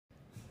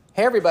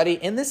Hey everybody,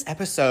 in this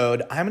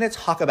episode, I'm going to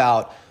talk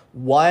about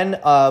one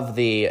of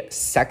the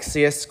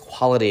sexiest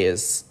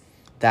qualities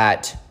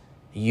that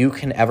you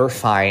can ever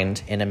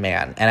find in a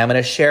man. And I'm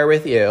going to share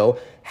with you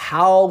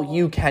how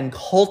you can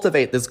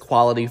cultivate this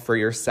quality for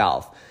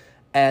yourself.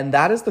 And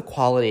that is the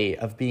quality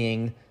of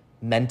being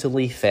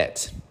mentally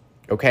fit.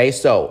 Okay,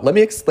 so let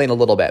me explain a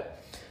little bit.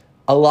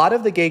 A lot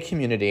of the gay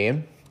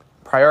community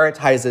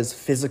prioritizes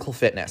physical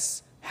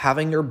fitness.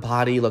 Having your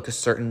body look a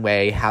certain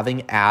way,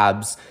 having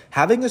abs,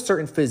 having a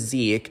certain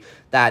physique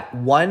that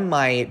one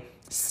might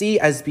see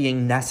as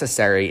being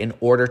necessary in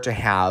order to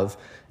have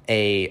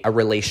a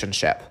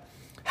relationship.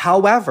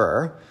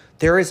 However,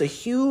 there is a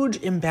huge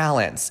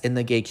imbalance in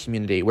the gay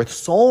community with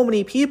so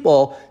many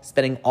people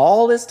spending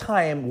all this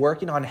time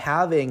working on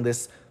having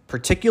this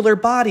particular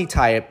body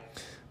type,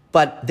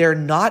 but they're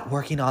not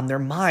working on their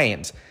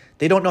mind.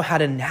 They don't know how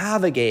to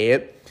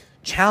navigate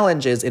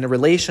challenges in a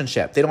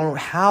relationship. They don't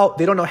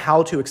know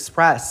how to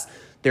express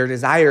their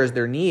desires,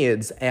 their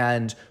needs,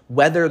 and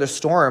weather the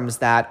storms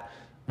that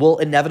will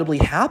inevitably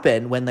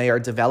happen when they are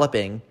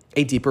developing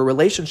a deeper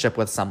relationship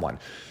with someone.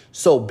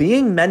 So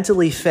being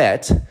mentally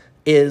fit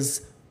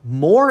is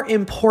more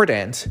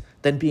important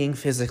than being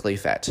physically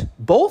fit.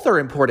 Both are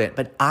important,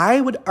 but I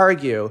would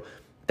argue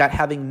that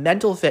having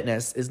mental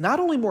fitness is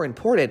not only more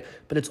important,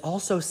 but it's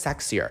also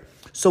sexier.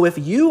 So if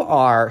you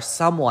are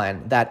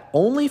someone that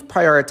only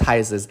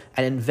prioritizes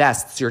and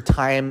invests your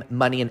time,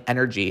 money, and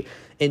energy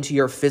into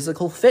your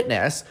physical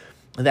fitness,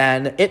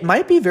 then it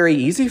might be very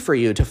easy for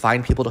you to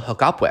find people to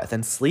hook up with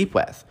and sleep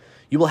with.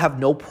 You will have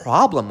no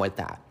problem with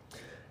that.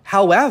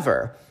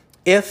 However,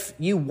 if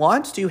you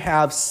want to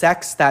have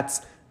sex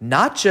that's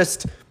not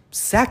just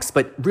sex,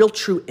 but real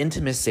true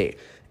intimacy,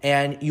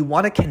 and you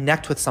want to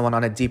connect with someone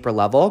on a deeper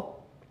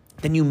level,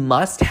 then you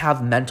must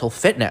have mental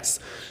fitness.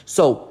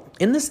 So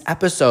in this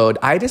episode,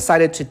 I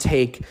decided to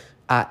take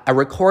a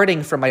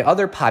recording from my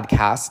other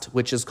podcast,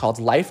 which is called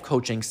Life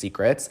Coaching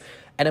Secrets,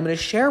 and I'm going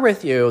to share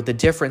with you the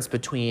difference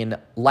between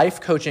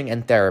life coaching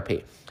and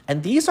therapy.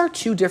 And these are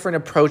two different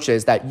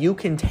approaches that you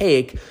can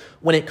take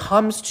when it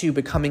comes to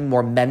becoming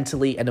more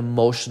mentally and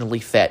emotionally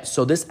fit.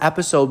 So this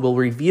episode will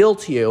reveal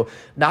to you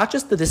not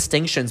just the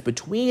distinctions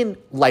between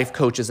life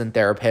coaches and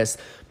therapists,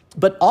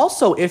 but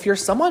also if you're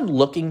someone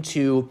looking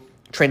to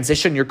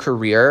transition your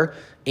career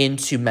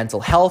into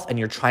mental health and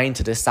you're trying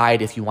to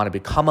decide if you want to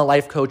become a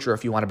life coach or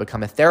if you want to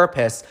become a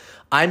therapist,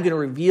 I'm going to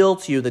reveal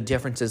to you the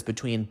differences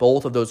between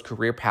both of those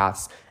career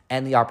paths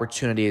and the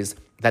opportunities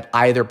that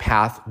either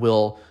path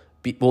will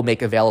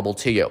make available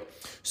to you.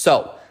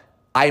 So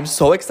I am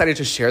so excited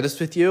to share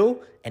this with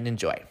you, and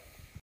enjoy.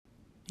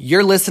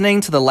 You're listening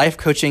to the Life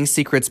Coaching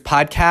Secrets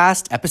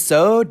podcast,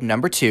 episode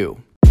number 2.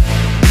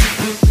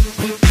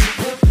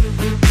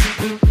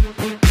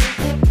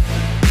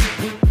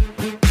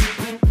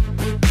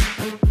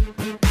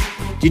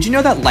 Did you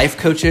know that life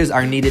coaches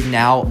are needed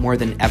now more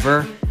than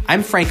ever?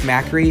 I'm Frank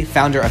Macri,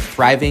 founder of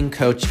Thriving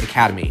Coach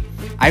Academy.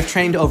 I've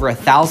trained over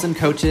 1,000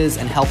 coaches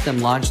and helped them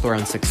launch their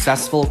own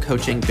successful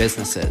coaching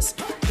businesses.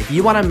 If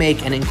you want to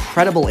make an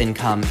incredible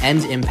income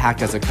and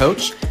impact as a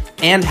coach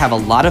and have a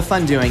lot of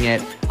fun doing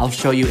it, I'll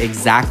show you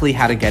exactly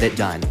how to get it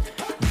done.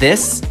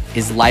 This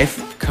is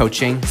Life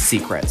Coaching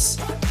Secrets.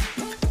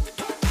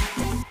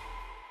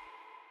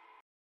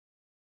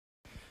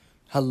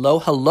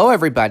 Hello,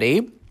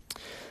 everybody.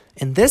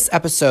 In this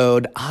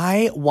episode,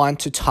 I want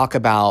to talk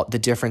about the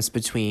difference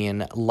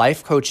between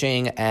life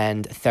coaching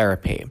and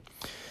therapy.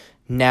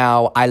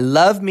 Now, I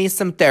love me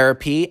some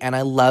therapy and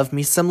I love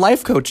me some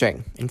life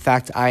coaching. In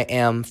fact, I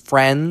am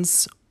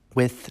friends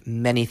with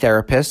many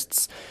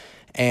therapists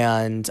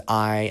and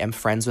I am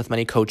friends with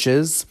many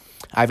coaches.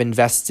 I've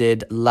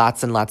invested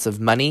lots and lots of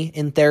money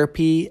in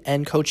therapy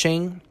and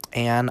coaching,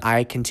 and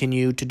I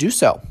continue to do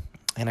so.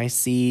 And I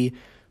see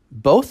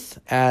both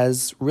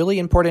as really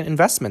important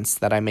investments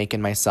that I make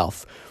in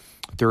myself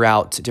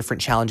throughout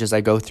different challenges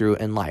I go through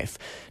in life.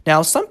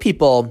 Now, some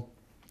people,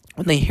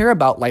 when they hear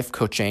about life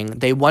coaching,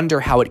 they wonder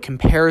how it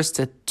compares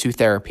to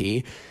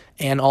therapy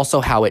and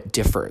also how it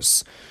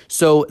differs.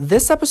 So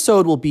this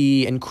episode will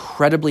be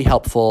incredibly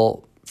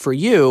helpful for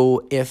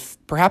you if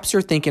perhaps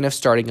you're thinking of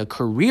starting a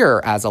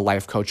career as a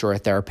life coach or a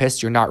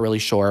therapist. You're not really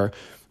sure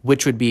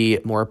which would be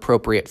more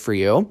appropriate for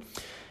you.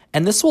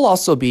 And this will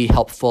also be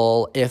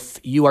helpful if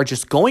you are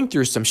just going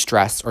through some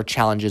stress or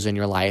challenges in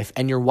your life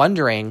and you're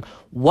wondering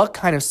what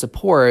kind of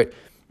support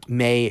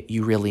may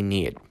you really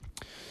need.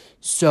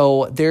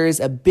 So there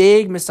is a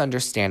big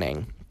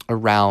misunderstanding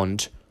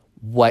around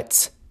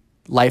what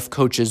life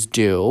coaches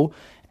do,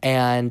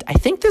 and I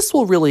think this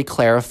will really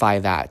clarify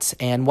that.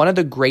 And one of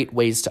the great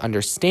ways to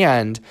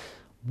understand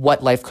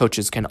what life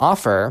coaches can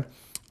offer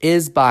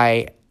is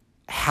by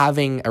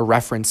having a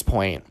reference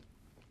point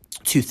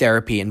to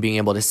therapy and being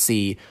able to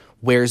see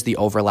where's the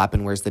overlap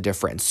and where's the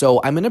difference.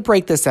 So I'm going to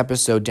break this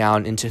episode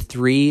down into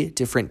 3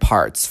 different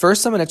parts.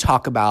 First, I'm going to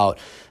talk about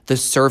the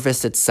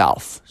service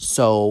itself.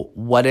 So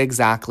what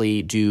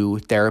exactly do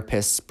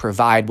therapists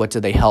provide? What do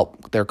they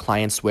help their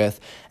clients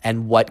with?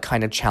 And what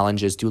kind of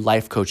challenges do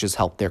life coaches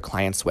help their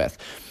clients with?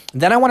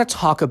 Then I want to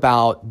talk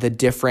about the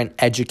different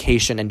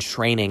education and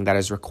training that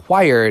is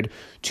required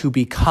to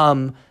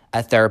become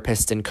a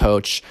therapist and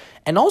coach,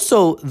 and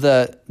also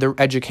the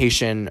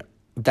education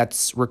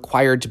that's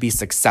required to be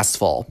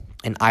successful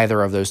in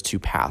either of those two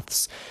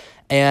paths.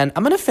 And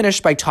I'm going to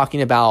finish by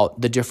talking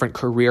about the different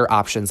career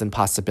options and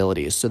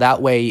possibilities. So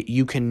that way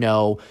you can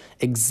know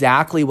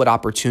exactly what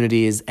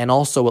opportunities and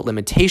also what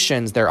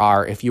limitations there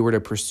are if you were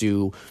to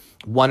pursue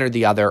one or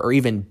the other, or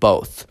even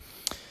both.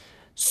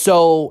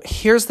 So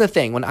here's the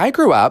thing. When I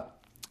grew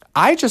up,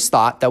 I just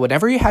thought that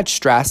whenever you had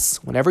stress,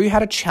 whenever you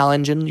had a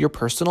challenge in your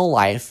personal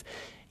life,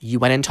 you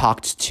went and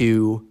talked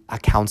to a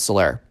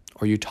counselor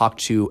or you talked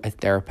to a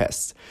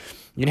therapist.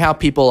 You know how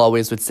people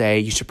always would say,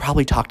 you should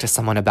probably talk to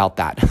someone about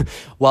that.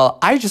 Well,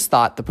 I just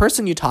thought the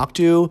person you talk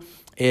to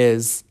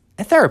is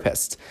a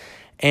therapist.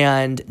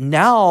 And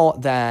now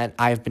that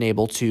I've been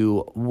able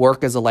to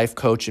work as a life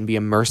coach and be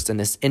immersed in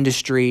this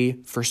industry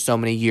for so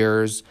many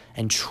years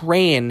and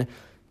train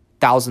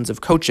thousands of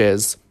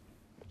coaches,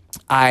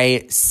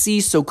 I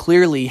see so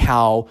clearly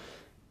how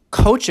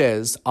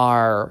coaches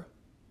are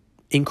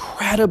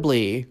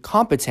incredibly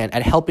competent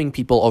at helping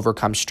people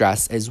overcome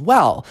stress as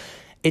well.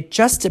 It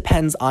just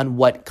depends on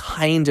what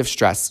kind of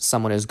stress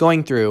someone is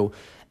going through,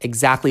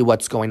 exactly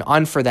what's going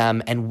on for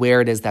them, and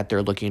where it is that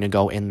they're looking to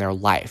go in their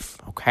life,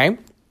 okay?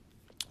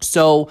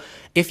 So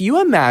if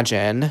you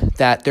imagine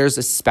that there's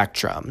a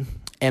spectrum,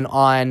 and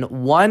on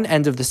one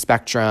end of the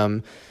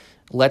spectrum,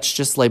 let's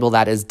just label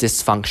that as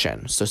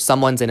dysfunction. So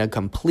someone's in a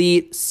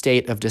complete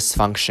state of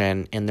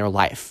dysfunction in their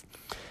life.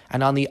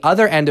 And on the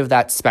other end of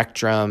that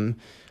spectrum,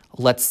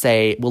 let's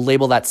say we'll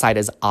label that side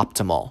as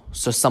optimal.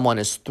 So someone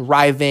is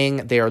thriving,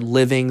 they are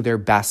living their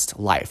best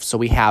life. So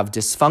we have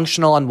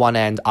dysfunctional on one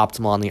end,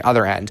 optimal on the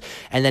other end.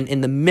 And then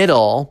in the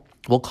middle,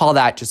 we'll call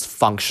that just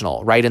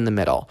functional, right in the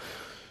middle.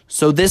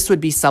 So this would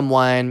be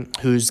someone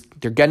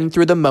they're getting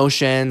through the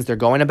motions, they're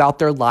going about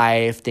their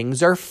life,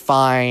 things are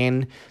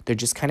fine, they're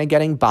just kind of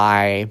getting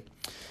by,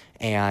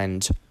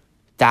 and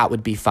that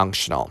would be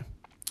functional.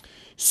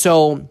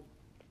 So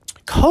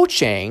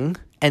coaching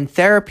and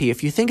therapy,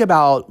 if you think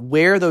about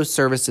where those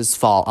services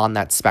fall on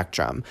that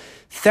spectrum,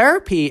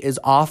 therapy is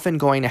often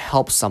going to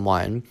help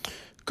someone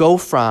go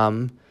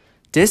from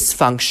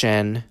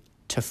dysfunction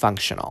to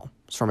functional.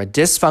 It's from a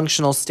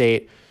dysfunctional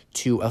state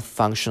to a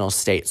functional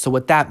state. So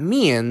what that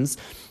means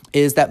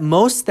is that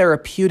most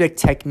therapeutic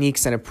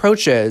techniques and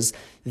approaches,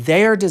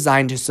 they are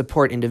designed to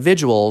support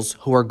individuals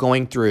who are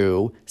going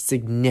through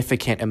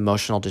significant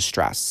emotional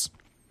distress.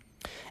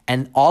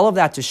 And all of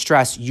that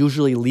distress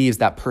usually leaves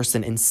that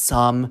person in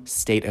some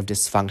state of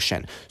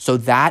dysfunction. So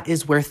that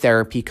is where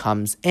therapy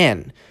comes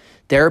in.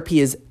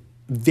 Therapy is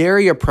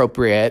very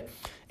appropriate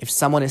if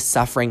someone is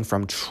suffering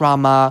from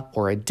trauma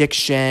or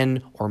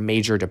addiction or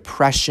major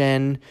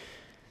depression.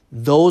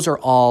 Those are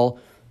all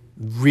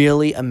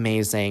really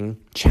amazing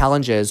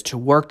challenges to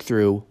work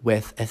through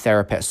with a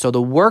therapist. So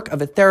the work of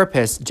a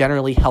therapist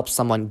generally helps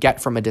someone get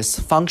from a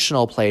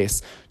dysfunctional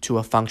place to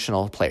a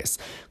functional place.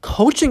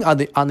 Coaching,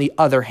 on the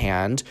other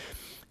hand,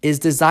 is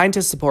designed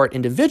to support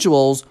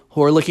individuals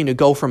who are looking to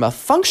go from a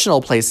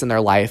functional place in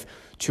their life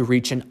to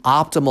reach an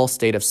optimal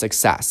state of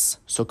success.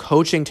 So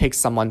coaching takes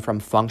someone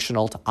from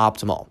functional to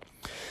optimal.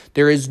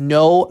 There is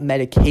no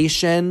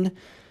medication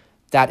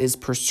that is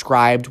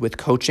prescribed with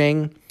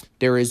coaching.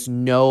 There is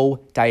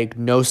no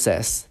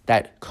diagnosis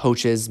that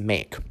coaches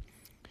make.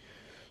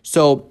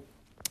 So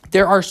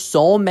there are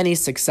so many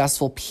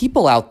successful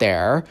people out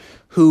there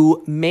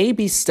who may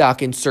be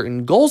stuck in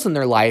certain goals in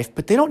their life,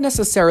 but they don't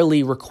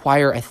necessarily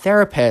require a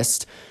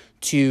therapist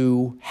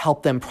to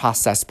help them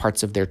process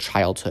parts of their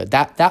childhood.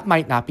 That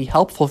might not be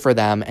helpful for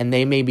them, and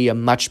they may be a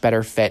much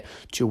better fit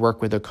to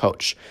work with a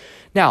coach.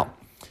 Now,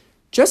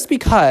 just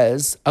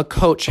because a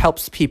coach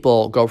helps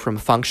people go from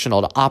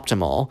functional to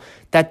optimal,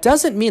 that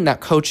doesn't mean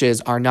that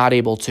coaches are not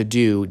able to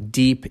do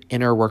deep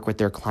inner work with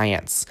their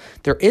clients.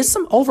 There is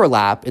some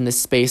overlap in the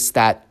space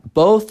that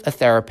both a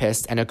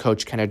therapist and a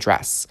coach can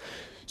address.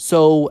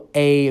 So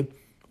a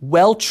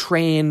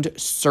well-trained,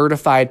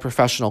 certified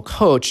professional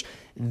coach,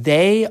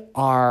 they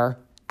are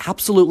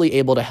absolutely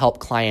able to help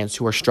clients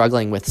who are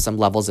struggling with some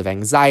levels of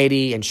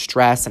anxiety and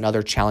stress and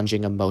other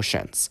challenging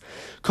emotions.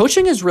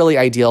 Coaching is really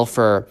ideal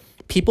for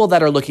people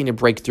that are looking to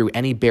break through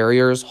any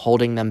barriers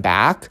holding them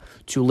back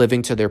to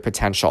living to their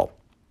potential.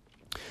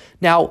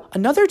 Now,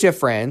 another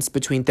difference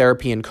between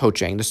therapy and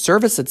coaching, the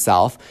service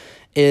itself,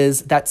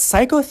 is that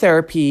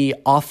psychotherapy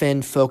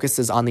often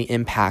focuses on the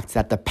impact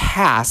that the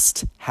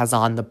past has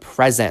on the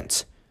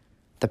present.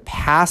 The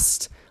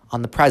past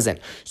on the present.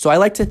 So I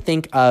like to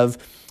think of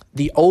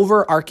the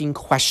overarching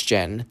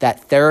question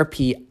that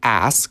therapy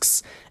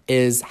asks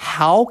is,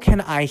 how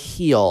can I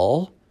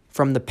heal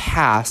from the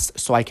past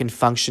so I can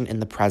function in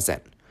the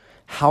present?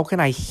 How can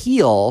I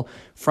heal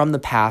from the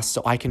past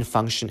so I can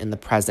function in the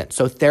present?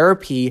 So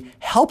therapy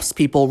helps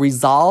people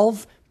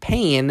resolve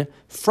pain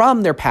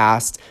from their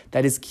past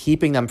that is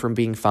keeping them from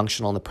being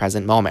functional in the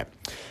present moment.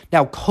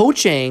 Now,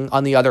 coaching,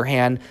 on the other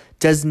hand,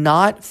 does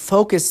not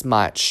focus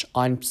much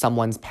on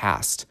someone's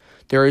past.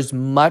 There is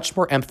much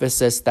more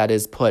emphasis that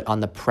is put on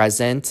the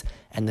present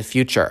and the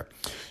future.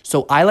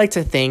 So I like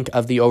to think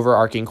of the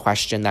overarching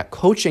question that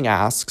coaching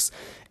asks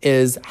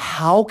is,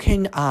 how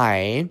can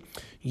I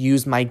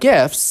use my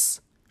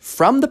gifts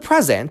from the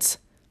present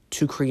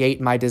to create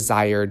my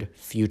desired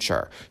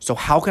future? So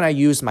how can I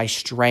use my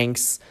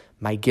strengths,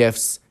 my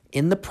gifts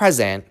in the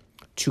present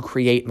to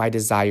create my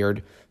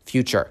desired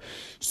future?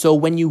 So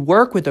when you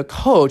work with a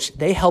coach,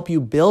 they help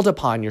you build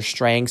upon your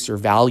strengths, your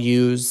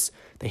values.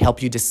 They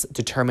help you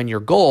determine your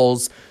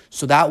goals,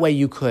 so that way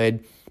you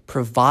could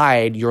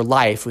provide your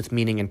life with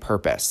meaning and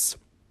purpose.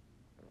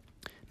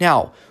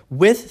 Now,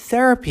 with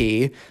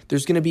therapy,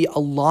 there's going to be a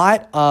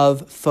lot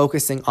of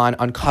focusing on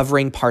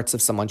uncovering parts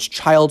of someone's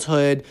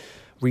childhood,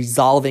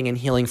 resolving and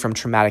healing from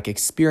traumatic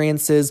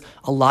experiences.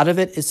 A lot of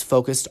it is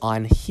focused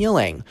on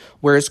healing,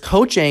 whereas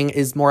coaching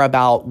is more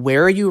about,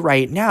 where are you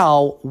right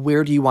now?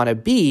 Where do you want to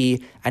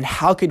be? And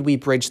how could we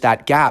bridge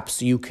that gap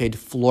so you could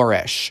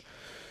flourish?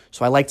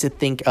 So I like to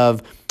think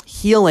of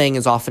healing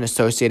is often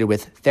associated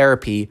with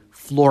therapy.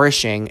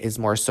 Flourishing is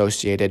more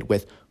associated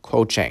with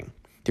coaching.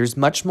 There's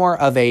much more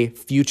of a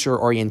future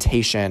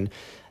orientation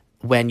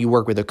when you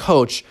work with a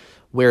coach,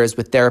 whereas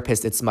with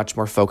therapists, it's much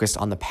more focused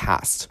on the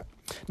past.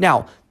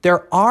 Now,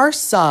 there are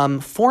some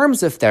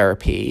forms of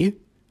therapy,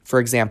 for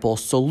example,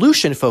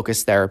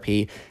 solution-focused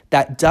therapy,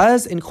 that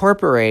does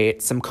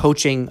incorporate some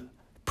coaching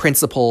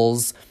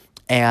principles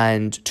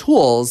and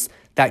tools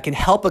that can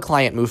help a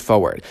client move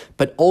forward.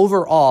 But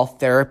overall,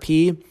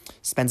 therapy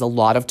spends a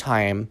lot of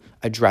time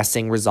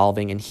addressing,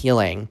 resolving, and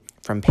healing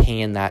from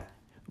pain that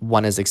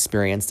one has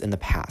experienced in the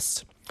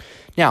past.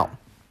 Now,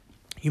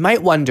 you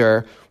might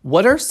wonder,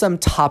 what are some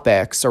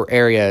topics or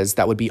areas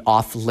that would be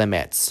off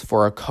limits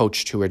for a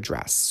coach to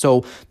address?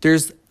 So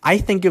I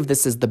think of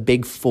this as the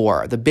big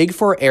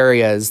four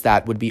areas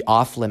that would be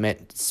off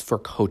limits for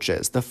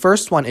coaches. The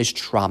first one is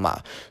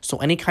trauma. So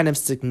any kind of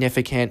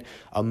significant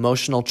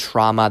emotional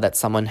trauma that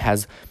someone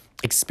has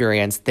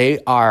experienced, they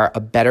are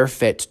a better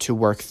fit to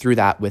work through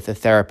that with a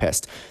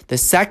therapist. The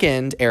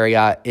second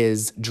area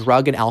is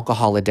drug and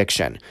alcohol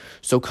addiction.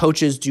 So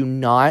coaches do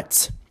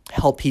not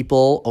help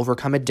people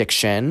overcome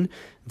addiction.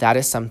 That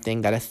is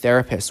something that a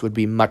therapist would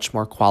be much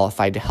more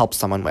qualified to help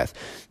someone with.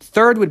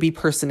 Third would be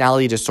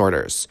personality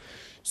disorders.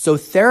 So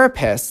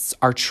therapists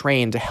are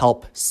trained to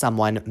help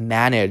someone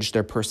manage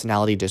their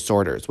personality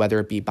disorders, whether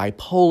it be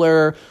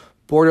bipolar,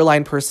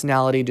 borderline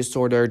personality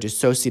disorder,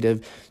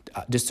 dissociative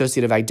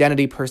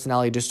identity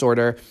personality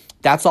disorder.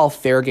 That's all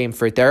fair game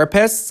for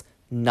therapists,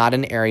 not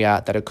an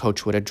area that a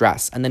coach would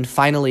address. And then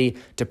finally,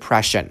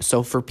 depression.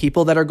 So for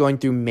people that are going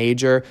through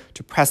major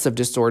depressive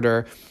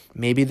disorder,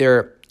 maybe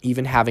they're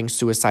even having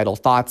suicidal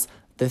thoughts,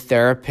 the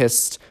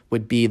therapist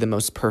would be the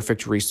most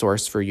perfect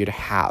resource for you to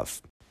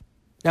have.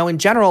 Now, in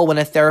general, when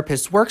a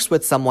therapist works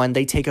with someone,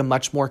 they take a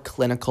much more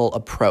clinical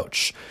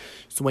approach.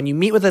 So when you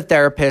meet with a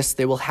therapist,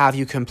 they will have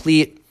you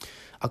complete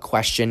a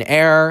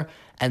questionnaire,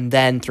 and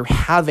then through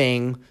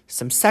having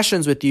some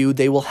sessions with you,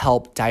 they will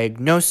help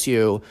diagnose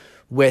you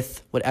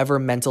with whatever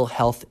mental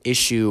health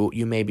issue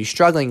you may be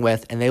struggling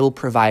with, and they will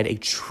provide a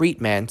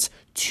treatment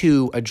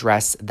to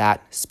address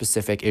that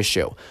specific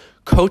issue.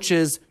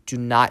 Coaches do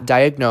not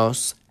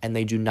diagnose, and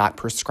they do not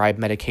prescribe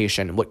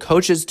medication. What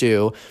coaches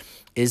do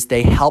is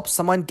they help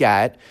someone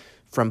get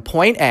from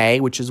point A,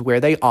 which is where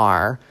they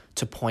are,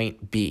 to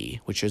point B,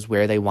 which is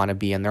where they want to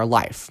be in their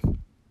life.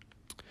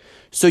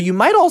 So you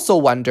might also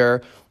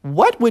wonder,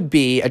 what would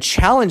be a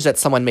challenge that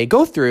someone may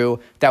go through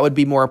that would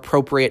be more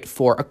appropriate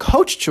for a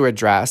coach to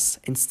address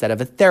instead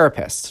of a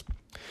therapist?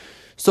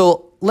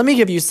 So let me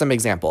give you some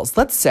examples.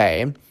 Let's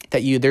say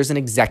that there's an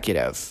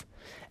executive,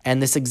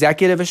 and this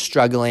executive is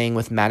struggling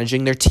with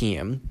managing their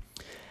team.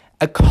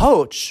 A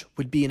coach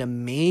would be an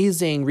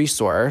amazing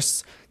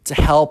resource to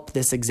help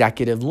this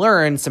executive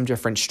learn some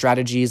different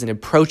strategies and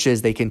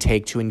approaches they can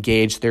take to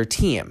engage their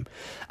team.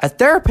 A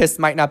therapist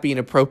might not be an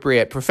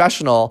appropriate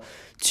professional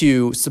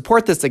to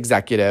support this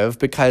executive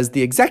because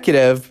the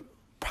executive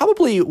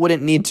probably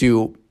wouldn't need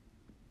to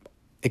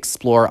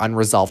explore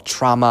unresolved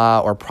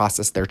trauma or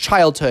process their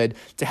childhood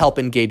to help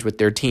engage with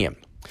their team.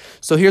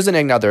 So here's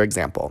another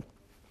example.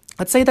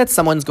 Let's say that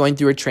someone's going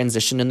through a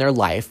transition in their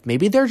life.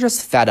 Maybe they're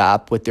just fed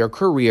up with their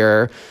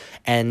career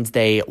and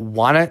they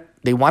want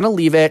to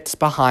leave it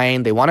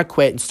behind. They want to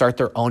quit and start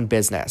their own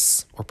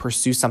business or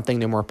pursue something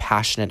they're more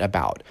passionate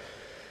about.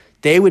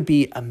 They would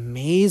be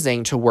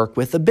amazing to work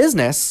with a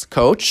business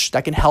coach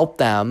that can help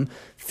them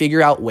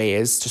figure out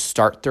ways to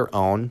start their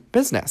own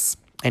business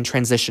and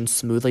transition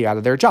smoothly out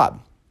of their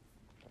job.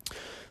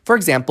 For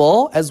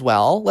example, as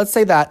well, let's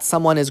say that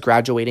someone is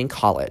graduating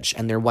college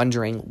and they're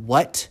wondering,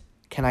 what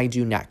can I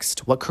do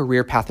next? What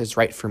career path is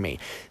right for me?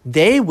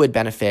 They would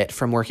benefit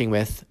from working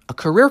with a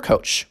career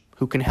coach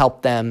who can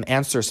help them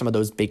answer some of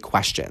those big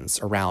questions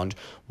around,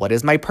 what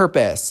is my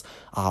purpose?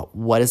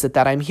 What is it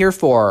that I'm here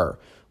for?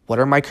 What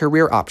are my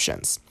career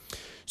options?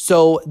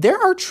 So there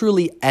are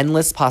truly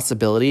endless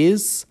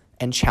possibilities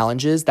and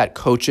challenges that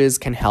coaches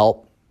can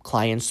help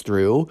clients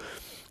through.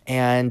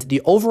 And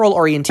the overall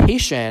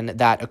orientation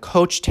that a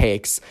coach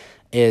takes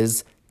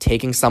is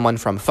taking someone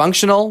from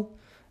functional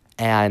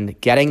and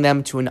getting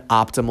them to an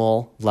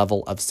optimal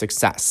level of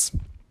success.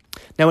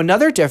 Now,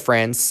 another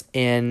difference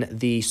in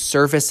the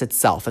service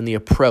itself and the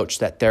approach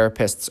that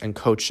therapists and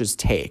coaches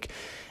take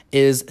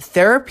is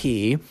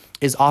therapy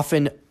is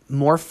often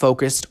more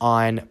focused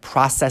on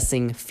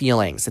processing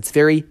feelings. It's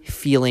very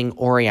feeling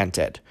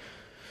oriented.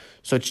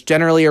 So it's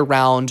generally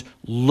around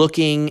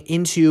looking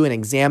into and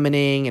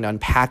examining and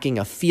unpacking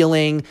a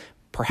feeling,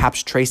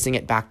 perhaps tracing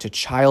it back to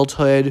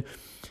childhood.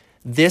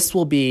 This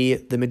will be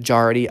the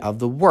majority of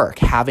the work,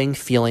 having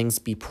feelings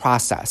be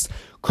processed.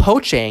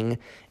 Coaching,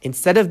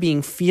 instead of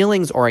being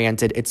feelings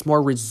oriented, it's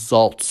more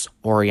results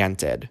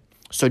oriented.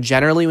 So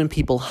generally when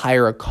people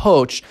hire a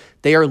coach,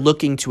 they are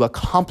looking to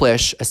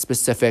accomplish a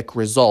specific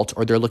result,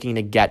 or they're looking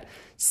to get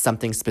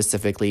something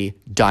specifically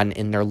done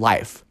in their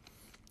life.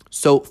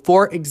 So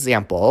for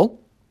example,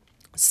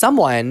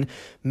 someone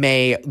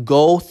may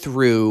go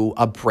through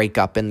a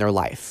breakup in their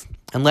life.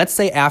 And let's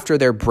say after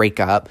their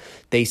breakup,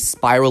 they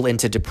spiral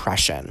into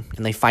depression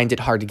and they find it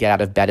hard to get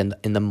out of bed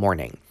in the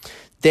morning.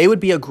 They would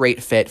be a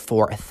great fit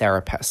for a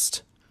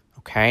therapist.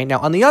 Okay. Now,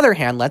 on the other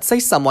hand, let's say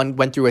someone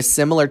went through a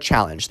similar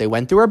challenge. They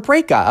went through a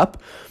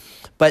breakup,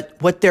 but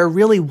what they're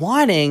really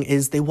wanting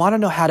is they want to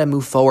know how to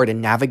move forward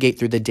and navigate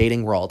through the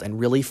dating world and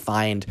really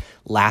find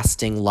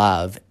lasting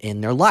love in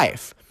their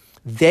life.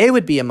 They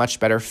would be a much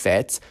better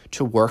fit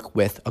to work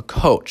with a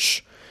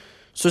coach.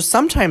 So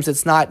sometimes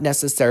it's not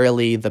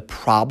necessarily the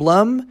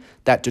problem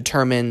that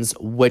determines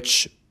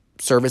which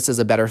service is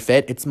a better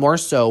fit. It's more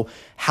so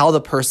how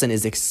the person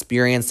is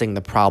experiencing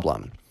the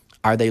problem.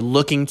 Are they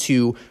looking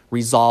to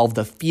resolve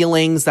the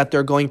feelings that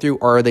they're going through,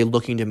 or are they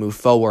looking to move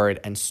forward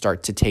and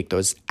start to take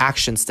those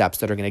action steps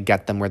that are going to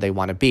get them where they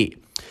want to be?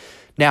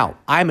 Now,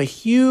 I'm a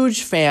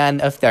huge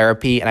fan of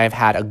therapy, and I've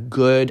had a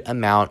good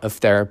amount of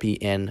therapy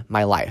in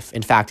my life.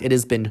 In fact, it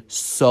has been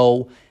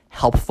so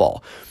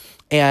helpful.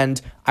 And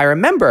I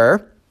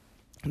remember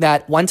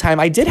that one time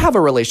I did have a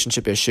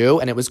relationship issue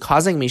and it was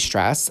causing me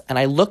stress, and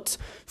I looked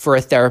for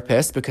a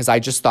therapist because I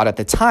just thought at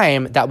the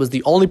time that was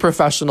the only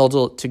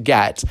professional to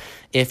get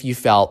if you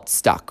felt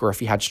stuck or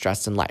if you had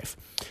stress in life.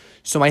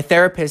 So my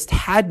therapist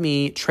had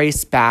me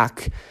trace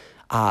back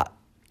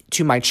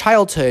to my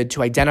childhood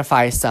to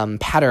identify some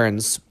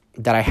patterns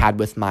that I had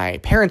with my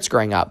parents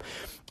growing up.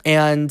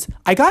 And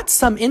I got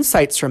some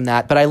insights from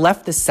that, but I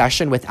left the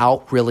session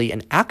without really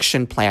an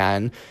action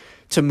plan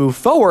to move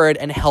forward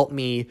and help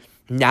me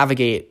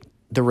navigate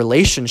the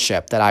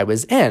relationship that I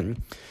was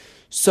in.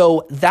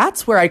 So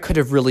that's where I could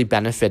have really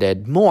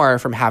benefited more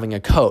from having a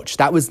coach.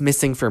 That was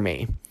missing for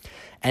me.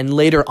 And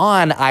later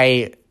on,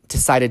 I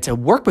decided to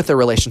work with a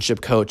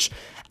relationship coach,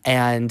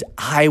 and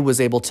I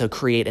was able to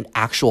create an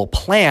actual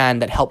plan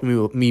that helped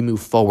me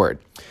move forward.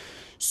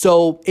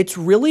 So it's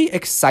really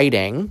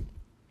exciting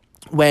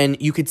when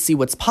you could see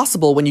what's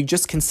possible when you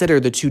just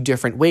consider the two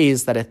different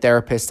ways that a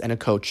therapist and a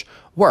coach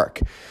work.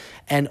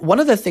 And one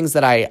of the things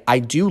that I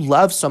do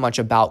love so much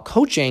about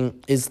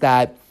coaching is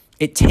that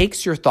it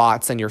takes your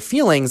thoughts and your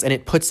feelings and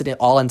it puts it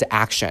all into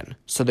action.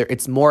 So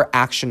it's more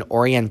action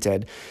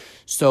oriented.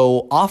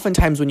 So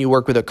oftentimes when you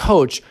work with a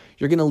coach,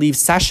 you're going to leave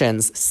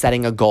sessions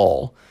setting a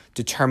goal,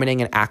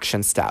 determining an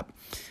action step.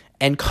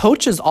 And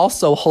coaches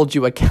also hold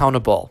you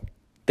accountable.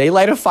 They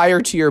light a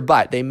fire to your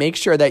butt. They make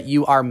sure that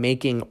you are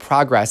making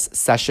progress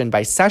session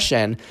by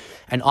session.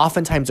 And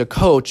oftentimes a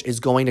coach is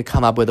going to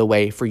come up with a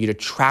way for you to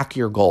track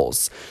your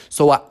goals.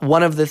 So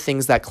one of the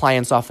things that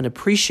clients often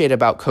appreciate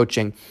about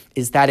coaching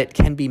is that it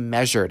can be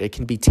measured. It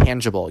can be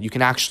tangible. You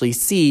can actually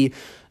see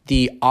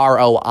the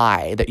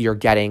ROI that you're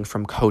getting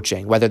from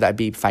coaching, whether that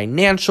be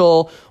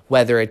financial,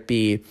 whether it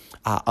be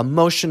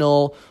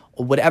emotional,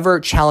 whatever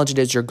challenge it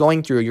is you're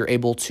going through, you're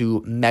able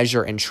to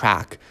measure and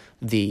track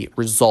the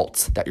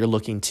results that you're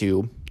looking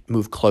to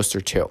move closer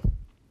to.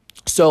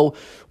 So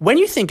when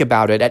you think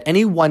about it, at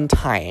any one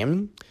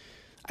time,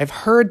 I've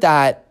heard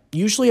that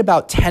usually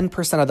about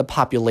 10% of the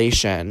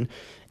population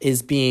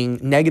is being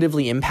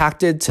negatively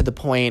impacted to the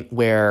point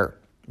where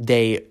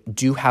they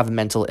do have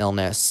mental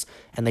illness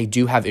and they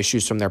do have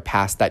issues from their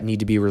past that need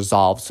to be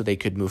resolved so they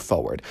could move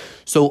forward.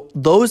 So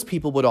those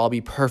people would all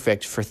be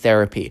perfect for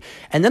therapy.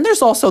 And then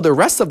there's also the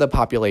rest of the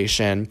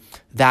population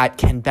that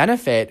can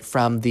benefit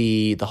from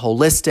the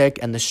holistic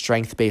and the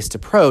strength-based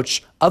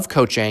approach of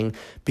coaching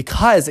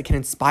because it can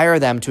inspire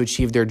them to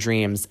achieve their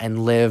dreams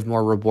and live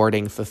more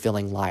rewarding,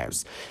 fulfilling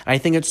lives. And I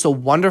think it's so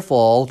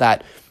wonderful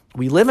that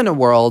we live in a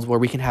world where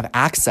we can have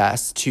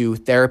access to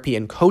therapy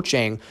and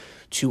coaching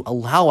to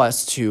allow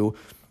us to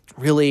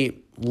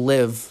really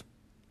live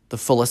the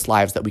fullest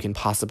lives that we can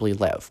possibly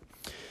live.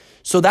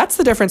 So that's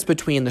the difference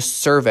between the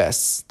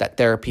service that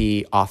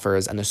therapy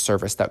offers and the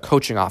service that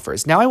coaching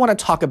offers. Now I want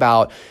to talk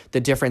about the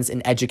difference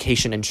in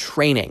education and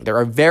training. There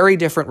are very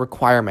different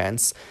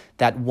requirements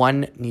that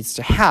one needs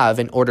to have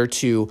in order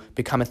to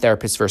become a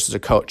therapist versus a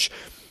coach.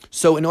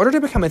 So in order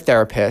to become a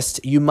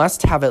therapist, you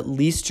must have at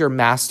least your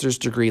master's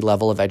degree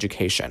level of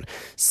education.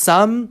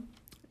 Some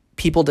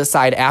people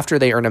decide after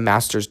they earn a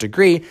master's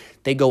degree,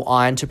 they go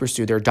on to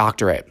pursue their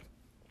doctorate.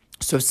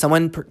 So if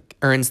someone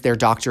earns their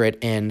doctorate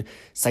in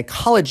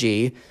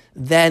psychology,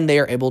 then they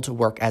are able to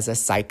work as a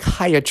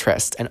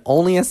psychiatrist, and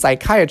only a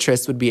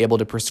psychiatrist would be able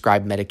to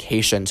prescribe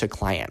medication to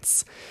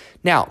clients.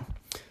 Now,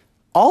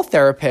 all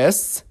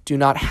therapists do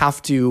not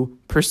have to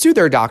pursue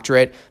their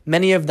doctorate.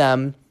 Many of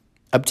them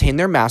obtain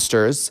their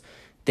master's.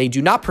 They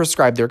do not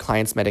prescribe their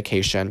clients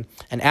medication.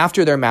 And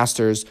after their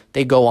master's,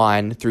 they go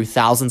on through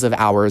thousands of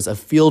hours of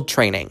field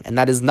training. And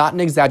that is not an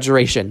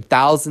exaggeration,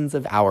 thousands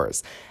of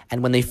hours.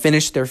 And when they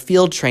finish their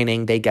field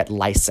training, they get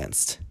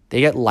licensed. They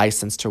get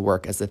licensed to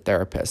work as a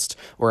therapist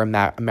or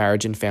a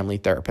marriage and family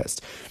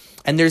therapist.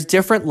 And there's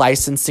different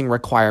licensing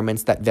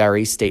requirements that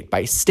vary state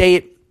by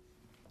state,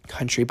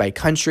 country by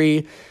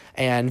country.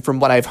 And from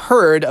what I've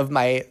heard of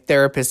my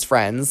therapist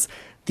friends,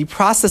 the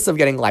process of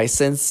getting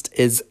licensed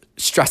is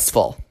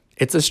stressful.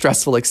 It's a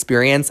stressful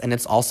experience, and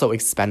it's also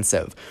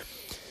expensive.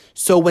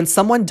 So when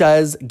someone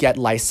does get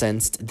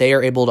licensed, they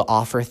are able to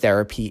offer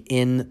therapy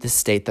in the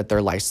state that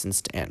they're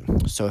licensed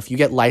in. So if you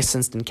get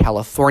licensed in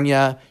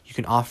California, you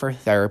can offer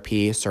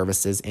therapy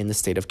services in the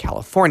state of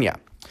California.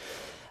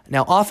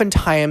 Now,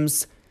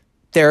 oftentimes,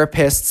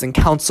 therapists and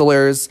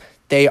counselors,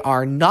 they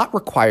are not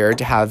required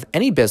to have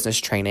any business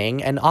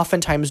training and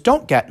oftentimes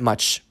don't get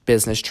much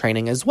business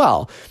training as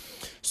well.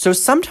 So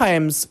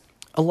sometimes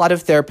a lot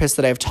of therapists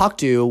that I've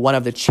talked to, one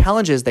of the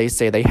challenges they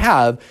say they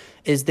have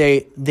is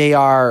they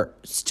are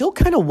still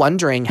kind of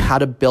wondering how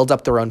to build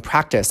up their own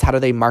practice. How do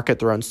they market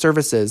their own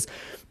services?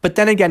 But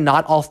then again,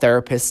 not all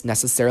therapists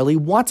necessarily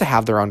want to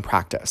have their own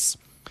practice.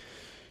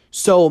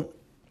 So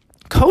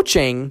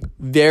coaching,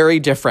 very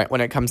different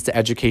when it comes to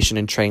education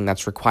and training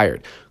that's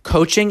required.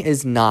 Coaching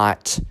is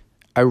not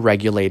a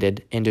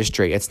regulated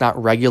industry. It's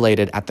not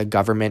regulated at the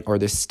government or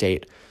the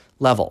state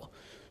level.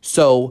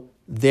 So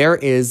there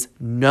is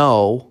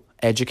no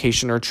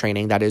education or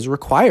training that is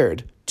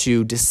required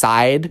to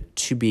decide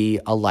to be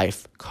a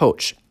life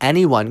coach.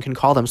 Anyone can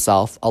call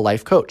themselves a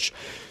life coach.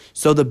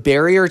 So the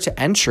barrier to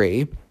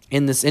entry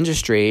in this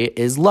industry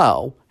is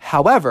low.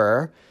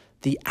 However,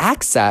 the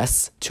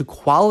access to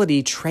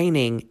quality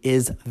training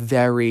is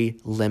very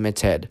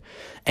limited.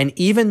 And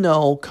even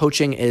though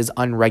coaching is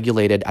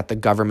unregulated at the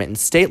government and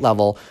state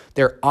level,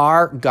 there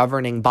are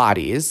governing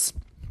bodies.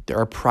 There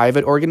are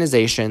private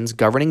organizations,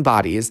 governing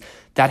bodies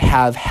that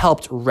have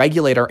helped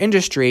regulate our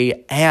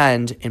industry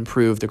and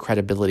improve the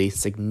credibility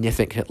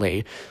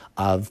significantly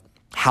of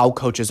how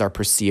coaches are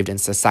perceived in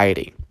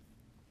society.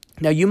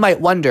 Now, you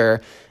might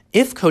wonder,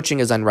 if coaching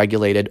is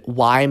unregulated,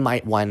 why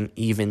might one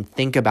even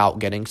think about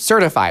getting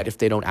certified if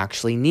they don't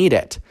actually need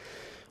it?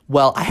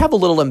 Well, I have a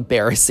little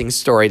embarrassing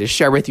story to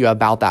share with you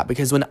about that,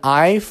 because when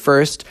I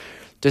first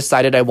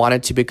decided I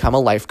wanted to become a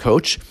life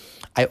coach,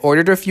 I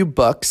ordered a few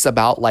books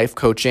about life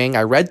coaching.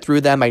 I read through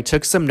them. I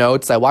took some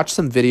notes. I watched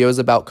some videos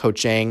about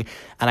coaching,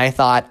 and I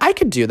thought, I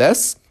could do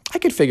this. I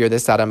could figure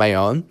this out on my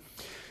own.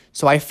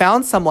 So I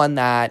found someone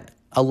that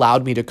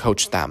allowed me to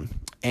coach them.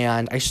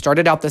 And I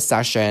started out the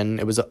session.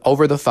 It was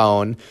over the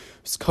phone.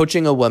 I was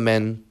coaching a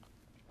woman,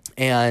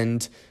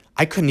 and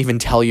I couldn't even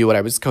tell you what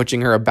I was coaching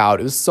her about.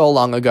 It was so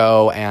long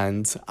ago,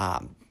 and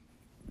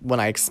when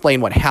I explain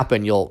what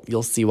happened,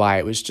 you'll see why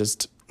it was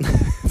just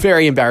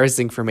very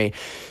embarrassing for me.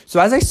 So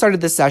as I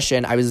started the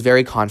session, I was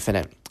very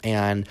confident,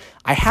 and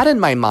I had in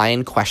my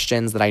mind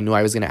questions that I knew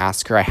I was going to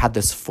ask her. I had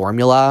this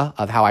formula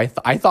of how I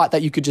thought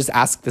that you could just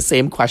ask the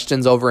same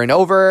questions over and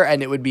over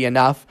and it would be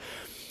enough.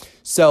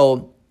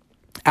 So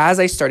as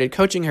I started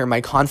coaching her,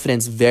 my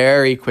confidence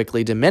very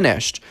quickly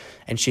diminished,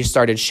 and she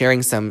started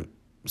sharing some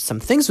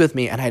things with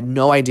me, and I had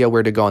no idea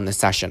where to go in the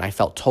session. I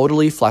felt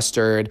totally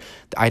flustered.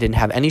 I didn't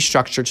have any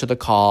structure to the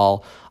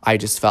call. I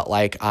just felt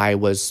like I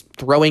was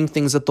throwing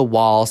things at the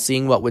wall,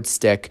 seeing what would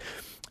stick.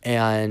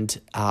 And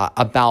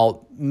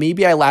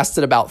maybe I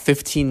lasted about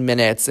 15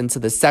 minutes into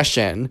the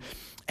session,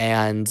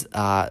 and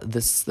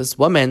this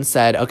woman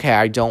said, okay,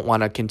 I don't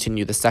want to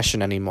continue the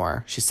session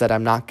anymore. She said,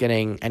 I'm not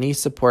getting any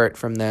support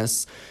from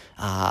this,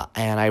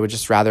 and I would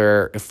just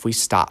rather if we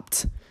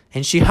stopped.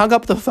 And she hung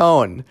up the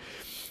phone.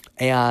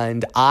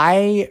 And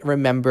I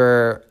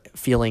remember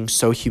feeling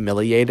so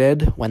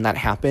humiliated when that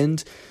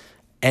happened.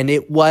 And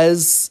it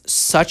was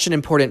such an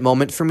important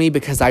moment for me,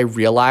 because I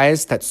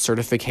realized that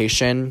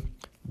certification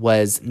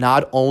was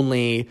not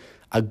only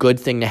a good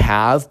thing to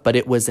have, but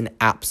it was an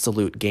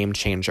absolute game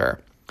changer.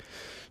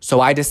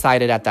 So I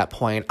decided at that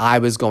point I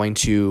was going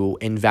to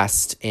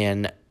invest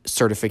in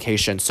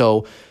certification.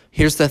 So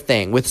here's the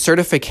thing. With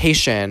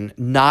certification,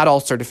 not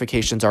all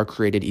certifications are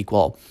created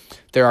equal.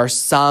 There are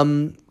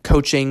some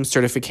coaching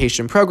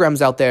certification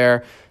programs out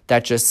there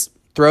that just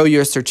throw you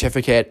a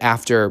certificate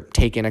after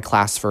taking a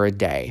class for a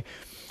day.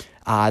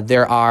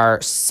 There are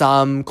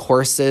some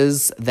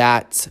courses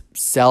that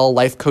sell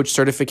life coach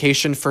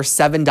certification for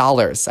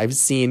 $7. I've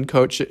seen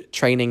coach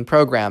training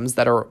programs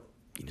that are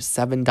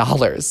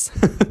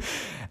 $7.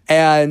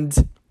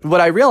 And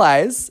what I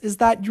realize is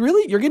that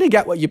you're going to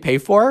get what you pay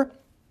for.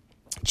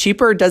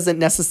 Cheaper doesn't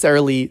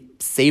necessarily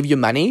save you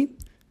money,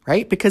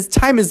 right? Because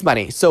time is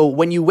money. So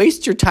when you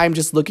waste your time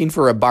just looking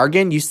for a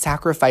bargain, you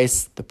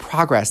sacrifice the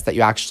progress that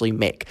you actually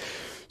make.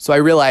 So I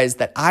realized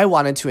that I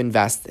wanted to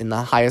invest in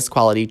the highest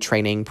quality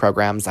training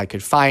programs I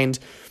could find,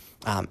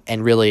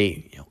 and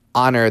really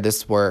honor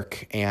this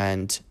work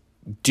and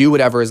do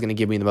whatever is going to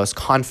give me the most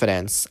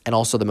confidence and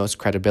also the most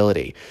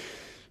credibility.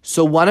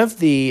 So one of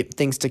the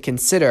things to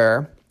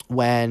consider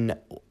when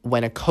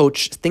a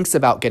coach thinks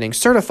about getting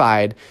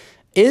certified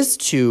is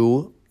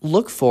to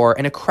look for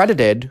an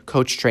accredited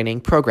coach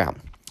training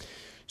program.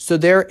 So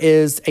there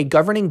is a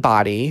governing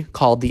body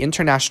called the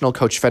International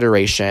Coach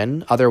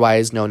Federation,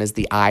 otherwise known as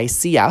the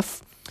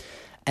ICF,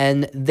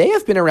 and they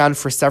have been around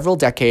for several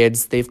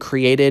decades. They've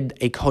created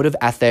a code of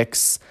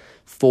ethics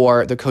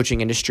for the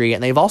coaching industry,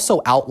 and they've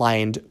also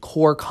outlined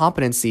core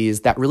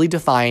competencies that really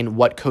define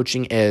what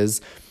coaching is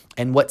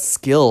and what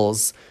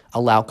skills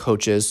allow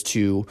coaches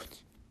to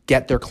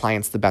get their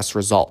clients the best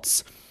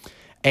results.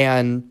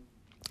 And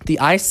the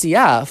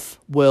ICF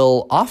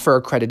will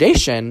offer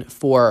accreditation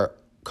for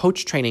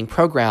coach training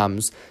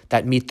programs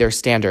that meet their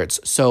standards.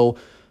 So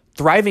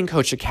Thriving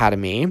Coach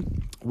Academy,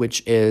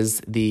 which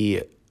is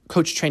the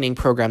coach training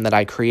program that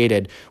I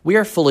created, we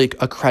are fully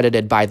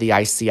accredited by the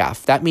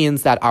ICF. That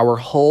means that our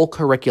whole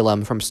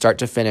curriculum from start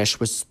to finish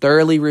was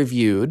thoroughly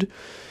reviewed.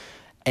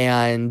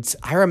 And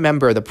I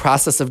remember the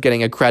process of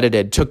getting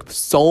accredited took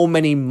so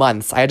many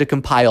months. I had to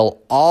compile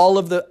all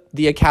of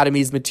the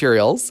Academy's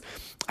materials.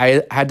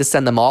 I had to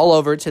send them all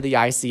over to the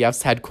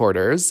ICF's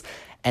headquarters,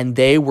 and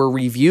they were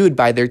reviewed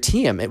by their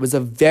team. It was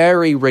a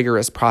very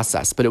rigorous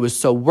process, but it was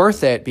so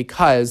worth it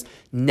because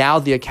now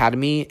the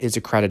Academy is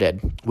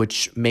accredited,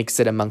 which makes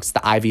it amongst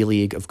the Ivy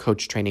League of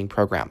coach training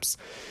programs.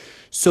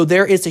 So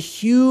there is a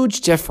huge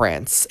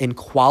difference in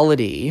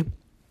quality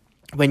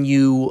when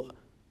you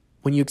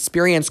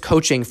experience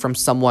coaching from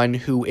someone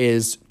who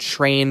is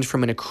trained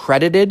from an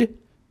accredited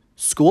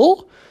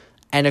school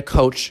and a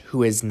coach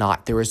who is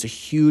not. There is a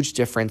huge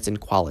difference in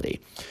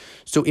quality.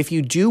 So if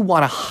you do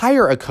want to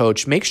hire a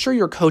coach, make sure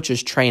your coach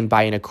is trained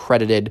by an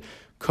accredited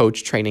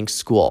coach training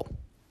school.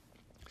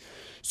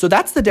 So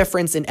that's the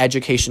difference in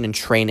education and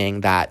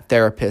training that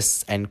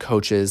therapists and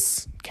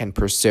coaches can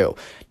pursue.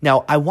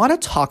 Now, I want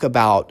to talk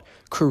about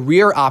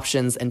career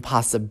options and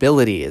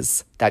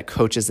possibilities that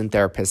coaches and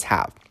therapists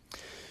have.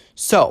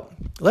 So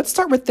let's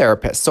start with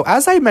therapists. So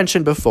as I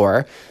mentioned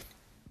before,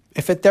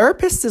 if a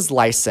therapist is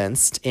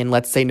licensed in,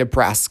 let's say,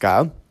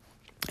 Nebraska,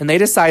 and they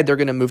decide they're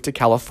going to move to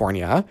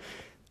California,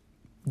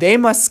 they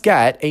must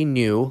get a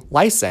new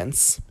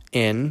license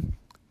in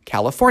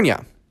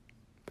California.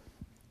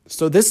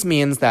 So this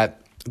means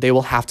that they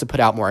will have to put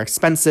out more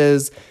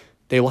expenses,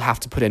 they will have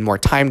to put in more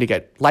time to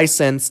get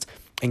licensed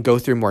and go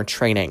through more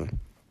training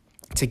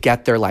to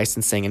get their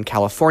licensing in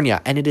California.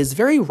 And it is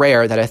very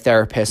rare that a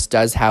therapist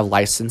does have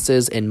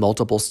licenses in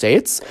multiple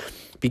states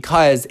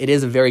because it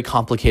is a very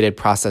complicated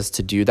process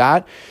to do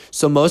that.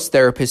 So most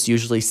therapists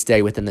usually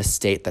stay within the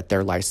state that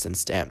they're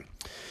licensed in.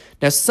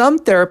 Now, some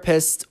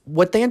therapists,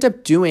 what they end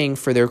up doing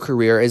for their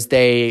career is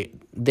they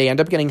end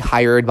up getting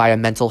hired by a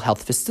mental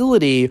health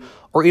facility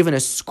or even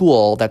a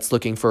school that's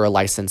looking for a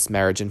licensed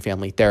marriage and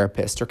family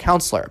therapist or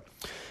counselor.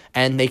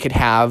 And they could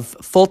have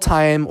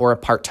full-time or a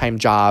part-time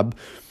job.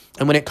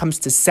 And when it comes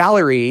to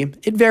salary,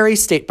 it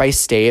varies state by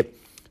state.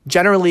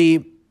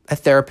 Generally, a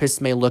therapist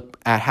may look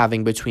at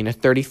having between a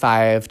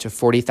 $35,000 to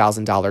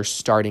 $40,000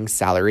 starting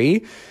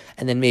salary.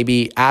 And then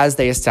maybe as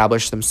they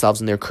establish themselves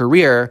in their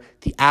career,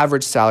 the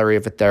average salary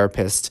of a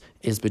therapist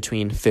is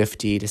between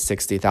 $50,000 to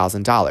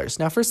 $60,000.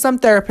 Now, for some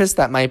therapists,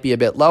 that might be a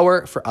bit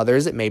lower. For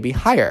others, it may be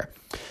higher.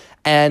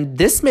 And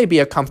this may be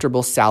a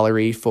comfortable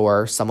salary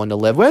for someone to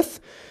live with.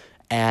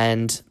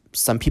 And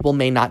some people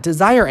may not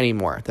desire any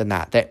more than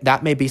that.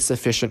 That may be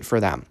sufficient for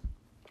them.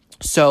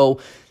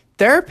 So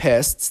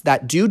therapists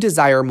that do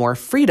desire more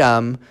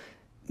freedom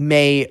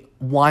may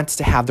want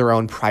to have their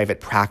own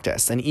private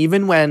practice. And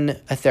even when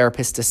a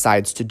therapist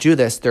decides to do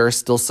this, there are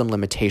still some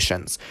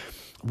limitations.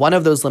 One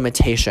of those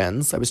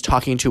limitations, I was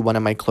talking to one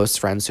of my close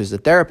friends who's a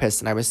therapist,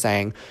 and I was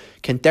saying,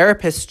 can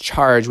therapists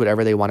charge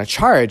whatever they want to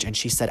charge? And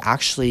she said,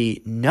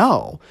 actually,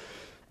 no.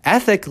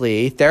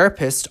 Ethically,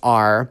 therapists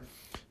are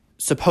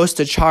supposed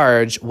to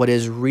charge what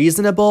is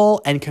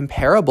reasonable and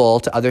comparable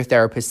to other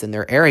therapists in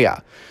their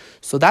area.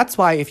 So that's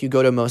why if you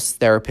go to most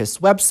therapists'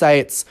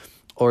 websites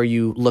or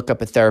you look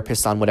up a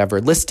therapist on whatever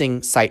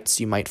listing sites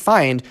you might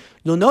find,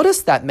 you'll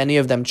notice that many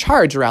of them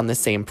charge around the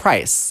same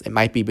price. It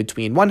might be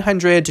between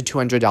 $100 to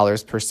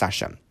 $200 per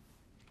session.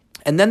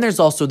 And then there's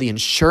also the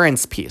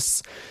insurance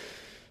piece.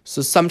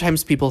 So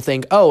sometimes people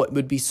think, oh, it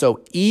would be so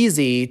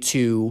easy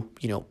to,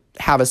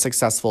 have a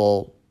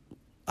successful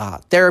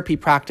therapy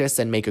practice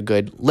and make a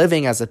good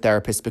living as a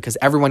therapist because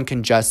everyone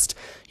can just,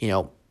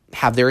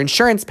 have their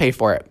insurance pay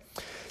for it.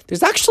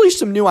 There's actually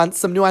some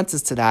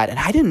nuances to that, and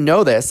I didn't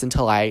know this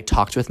until I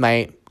talked with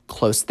my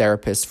close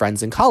therapist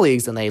friends and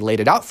colleagues, and they laid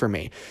it out for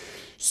me.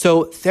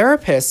 So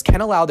therapists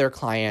can allow their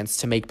clients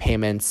to make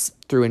payments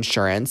through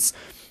insurance,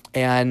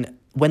 and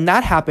when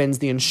that happens,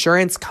 the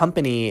insurance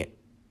company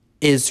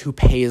is who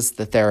pays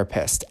the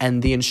therapist,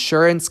 and the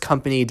insurance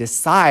company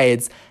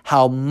decides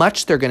how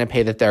much they're going to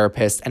pay the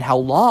therapist and how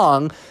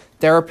long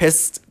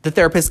the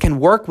therapist can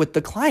work with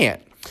the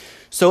client.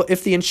 So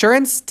if the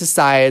insurance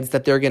decides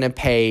that they're going to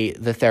pay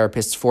the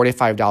therapist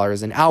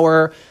 $45 an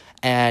hour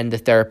and the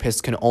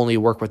therapist can only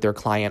work with their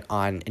client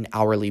on an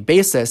hourly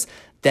basis,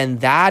 then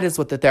that is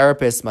what the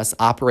therapist must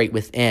operate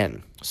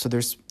within. So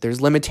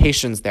there's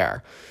limitations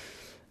there.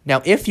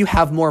 Now, if you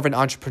have more of an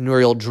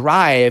entrepreneurial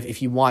drive,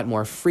 if you want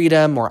more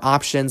freedom, more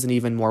options, and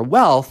even more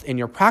wealth in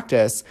your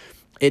practice,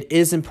 it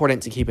is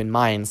important to keep in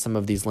mind some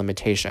of these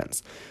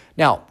limitations.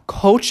 Now,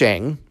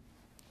 coaching,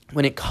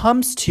 when it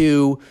comes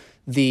to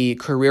the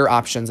career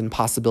options and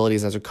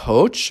possibilities as a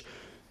coach,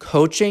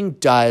 coaching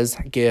does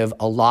give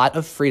a lot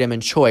of freedom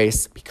and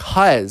choice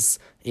because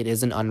it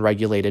is an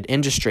unregulated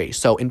industry.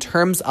 So in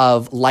terms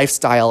of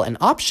lifestyle and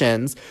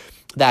options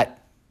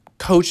that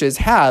coaches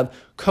have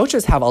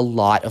a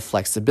lot of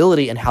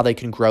flexibility in how they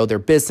can grow their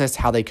business,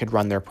 how they could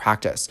run their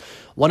practice.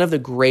 One of the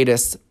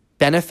greatest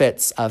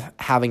benefits of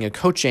having a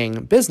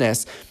coaching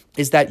business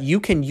is that you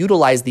can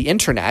utilize the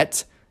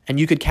internet and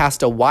you could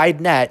cast a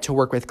wide net to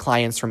work with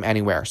clients from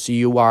anywhere. So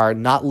you are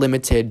not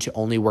limited to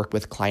only work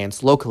with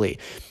clients locally.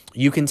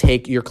 You can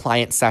take your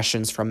client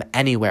sessions from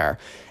anywhere.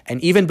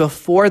 And even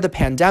before the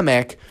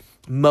pandemic,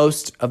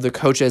 most of the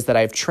coaches that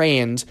I've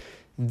trained,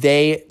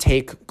 they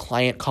take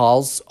client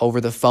calls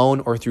over the phone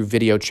or through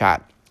video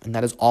chat. And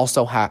that is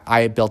also how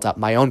I built up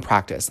my own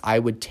practice. I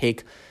would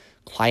take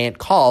client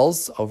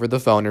calls over the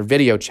phone or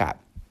video chat.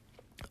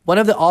 One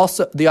of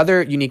the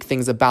other unique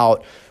things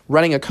about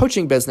running a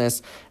coaching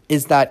business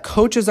is that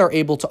coaches are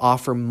able to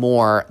offer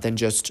more than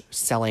just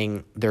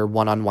selling their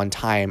one-on-one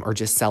time or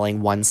just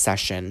selling one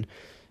session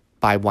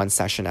by one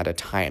session at a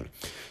time.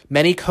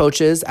 Many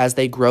coaches, as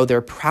they grow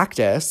their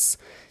practice,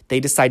 they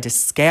decide to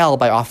scale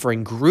by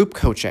offering group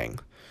coaching.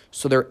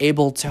 So they're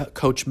able to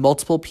coach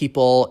multiple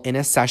people in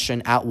a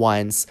session at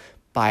once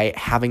by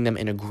having them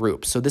in a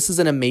group. So this is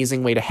an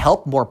amazing way to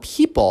help more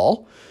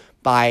people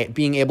by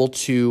being able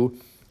to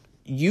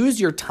use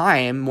your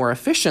time more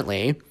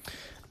efficiently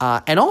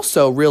and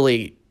also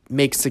really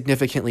make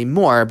significantly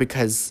more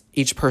because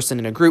each person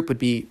in a group would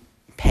be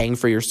paying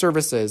for your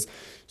services.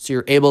 So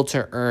you're able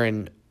to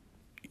earn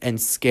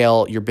and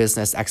scale your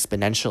business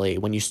exponentially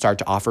when you start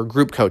to offer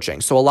group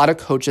coaching. So a lot of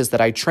coaches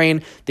that I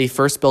train, they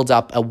first build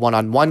up a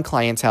one-on-one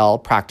clientele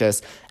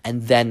practice,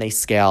 and then they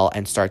scale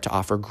and start to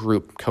offer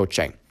group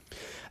coaching.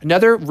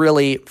 Another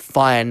really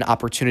fun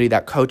opportunity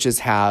that coaches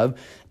have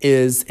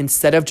is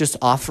instead of just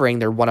offering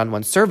their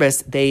one-on-one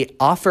service, they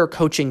offer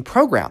coaching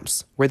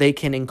programs where they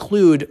can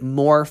include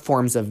more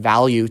forms of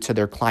value to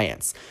their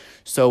clients.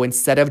 So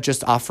instead of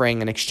just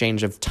offering an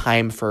exchange of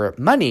time for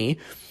money,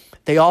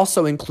 they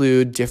also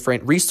include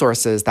different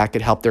resources that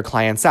could help their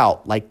clients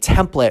out, like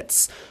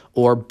templates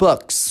or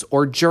books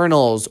or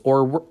journals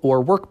or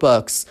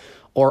workbooks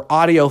or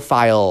audio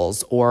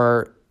files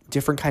or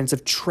different kinds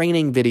of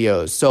training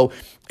videos. So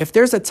if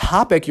there's a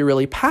topic you're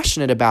really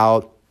passionate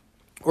about,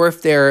 or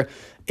if there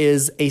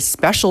is a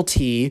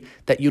specialty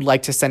that you'd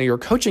like to center your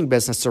coaching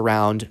business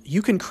around,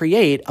 you can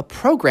create a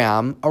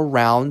program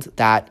around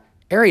that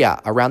area,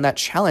 around that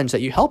challenge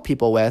that you help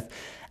people with.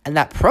 And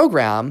that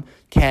program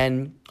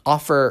can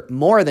offer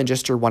more than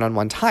just your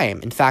one-on-one time.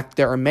 In fact,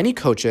 there are many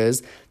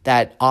coaches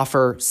that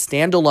offer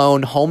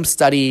standalone home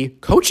study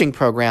coaching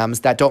programs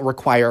that don't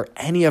require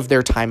any of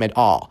their time at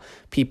all.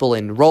 People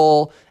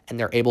enroll and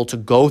they're able to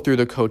go through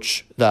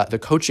the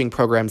coaching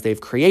programs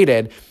they've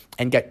created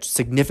and get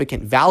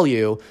significant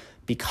value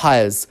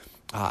because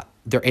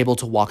they're able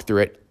to walk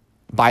through it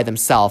by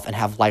themselves and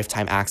have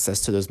lifetime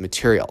access to those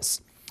materials.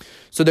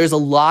 So there's a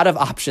lot of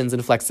options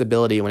and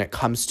flexibility when it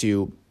comes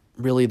to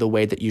really the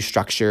way that you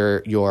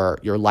structure your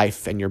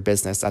life and your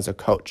business as a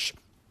coach.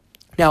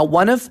 Now,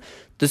 one of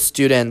the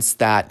students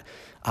that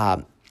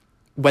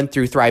went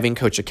through Thriving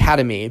Coach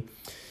Academy,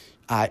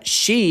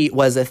 she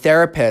was a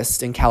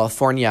therapist in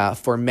California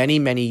for many,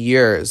 many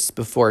years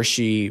before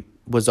she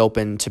was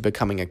open to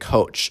becoming a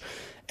coach.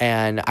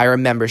 And I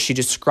remember she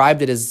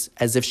described it as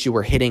if she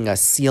were hitting a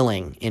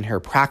ceiling in her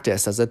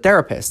practice as a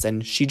therapist.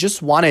 And she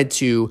just wanted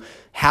to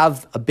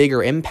have a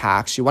bigger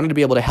impact. She wanted to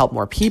be able to help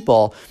more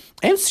people.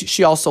 And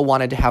she also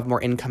wanted to have more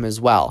income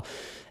as well.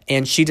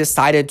 And she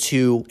decided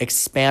to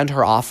expand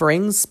her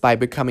offerings by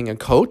becoming a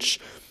coach.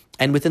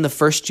 And within the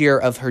first year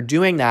of her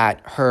doing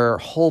that, her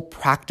whole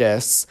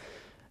practice,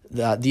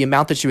 the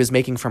amount that she was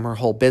making from her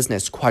whole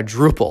business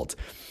quadrupled.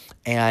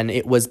 And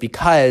it was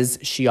because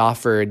she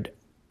offered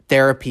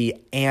therapy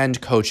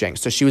and coaching.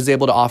 So she was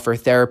able to offer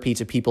therapy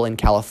to people in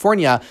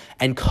California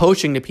and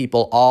coaching to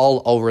people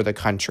all over the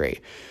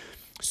country.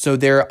 So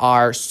there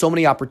are so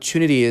many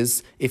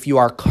opportunities if you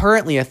are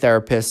currently a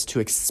therapist to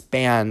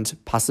expand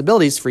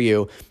possibilities for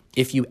you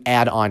if you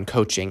add on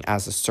coaching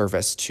as a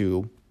service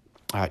to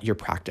your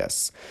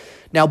practice.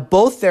 Now,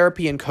 both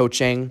therapy and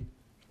coaching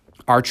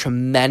are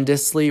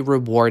tremendously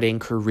rewarding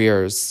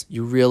careers.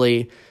 You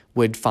really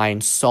would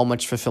find so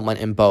much fulfillment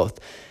in both.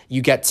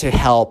 You get to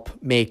help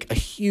make a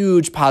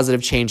huge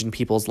positive change in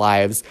people's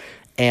lives.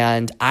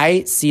 And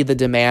I see the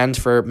demand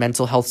for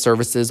mental health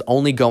services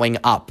only going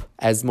up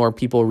as more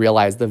people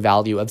realize the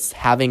value of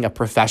having a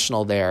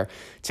professional there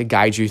to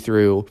guide you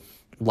through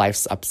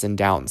life's ups and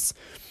downs.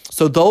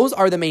 So those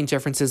are the main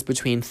differences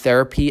between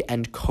therapy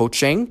and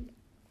coaching.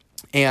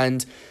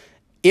 And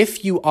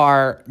if you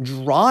are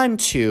drawn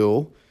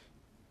to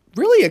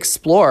really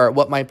explore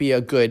what might be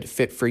a good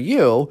fit for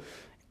you,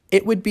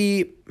 it would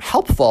be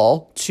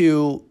helpful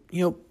to,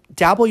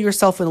 dabble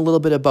yourself in a little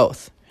bit of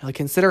both. Like,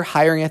 consider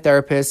hiring a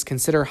therapist,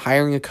 consider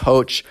hiring a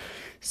coach,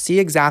 see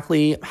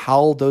exactly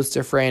how those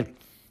different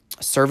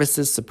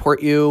services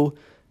support you,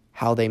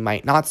 how they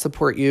might not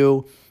support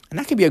you. And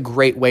that could be a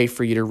great way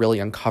for you to really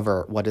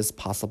uncover what is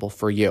possible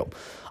for you.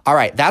 All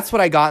right, that's what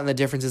I got in the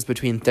differences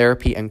between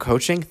therapy and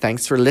coaching.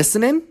 Thanks for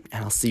listening,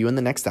 and I'll see you in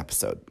the next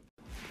episode.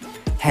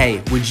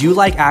 Hey, would you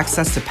like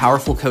access to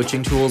powerful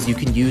coaching tools you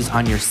can use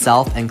on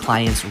yourself and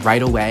clients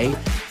right away?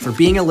 For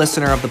being a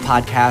listener of the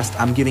podcast,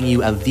 I'm giving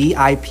you a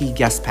VIP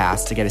guest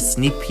pass to get a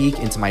sneak peek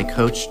into my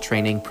coach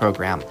training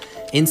program.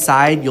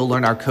 Inside, you'll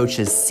learn our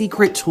coaches'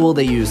 secret tool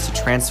they use to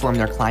transform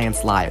their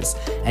clients' lives.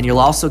 And you'll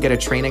also get a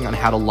training on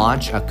how to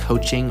launch a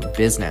coaching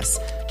business.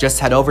 Just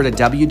head over to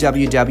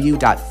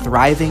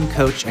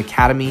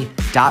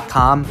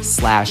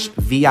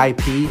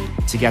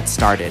www.thrivingcoachacademy.com/VIP to get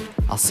started.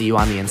 I'll see you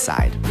on the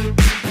inside.